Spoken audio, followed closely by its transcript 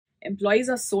Employees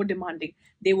are so demanding.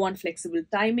 They want flexible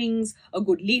timings, a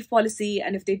good leave policy,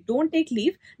 and if they don't take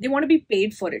leave, they want to be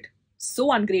paid for it.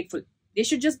 So ungrateful. They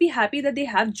should just be happy that they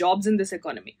have jobs in this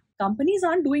economy. Companies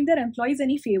aren't doing their employees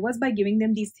any favors by giving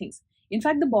them these things. In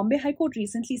fact, the Bombay High Court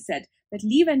recently said that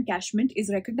leave encashment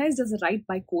is recognized as a right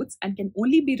by courts and can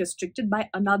only be restricted by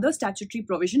another statutory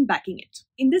provision backing it.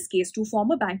 In this case, two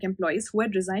former bank employees who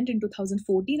had resigned in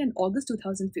 2014 and August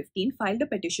 2015 filed a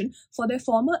petition for their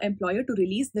former employer to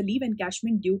release the leave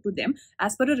encashment due to them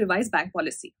as per a revised bank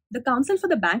policy. The counsel for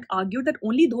the bank argued that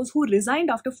only those who resigned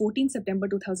after 14 September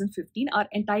 2015 are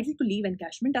entitled to leave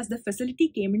encashment as the facility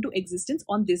came into existence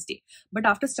on this day. But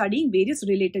after studying various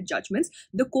related judgments,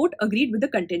 the court agreed with the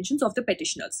contentions of the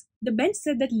petitioners. The bench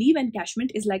said that leave encashment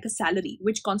is like a salary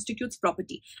which constitutes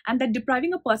property, and that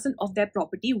depriving a person of their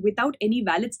property without any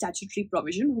valid statutory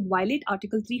provision would violate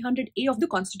Article 300A of the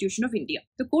Constitution of India.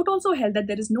 The court also held that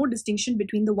there is no distinction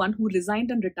between the one who resigned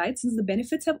and retired since the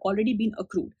benefits have already been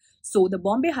accrued. So the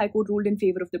Bombay High Court ruled in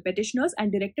favor of the petitioners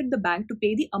and directed the bank to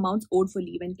pay the amounts owed for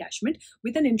leave encashment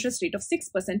with an interest rate of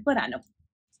 6% per annum.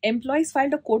 Employees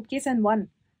filed a court case and won.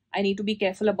 I need to be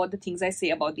careful about the things I say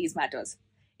about these matters.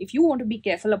 If you want to be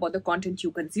careful about the content you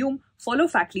consume, follow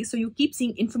Factly so you keep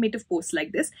seeing informative posts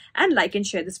like this, and like and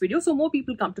share this video so more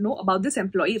people come to know about this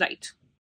employee right.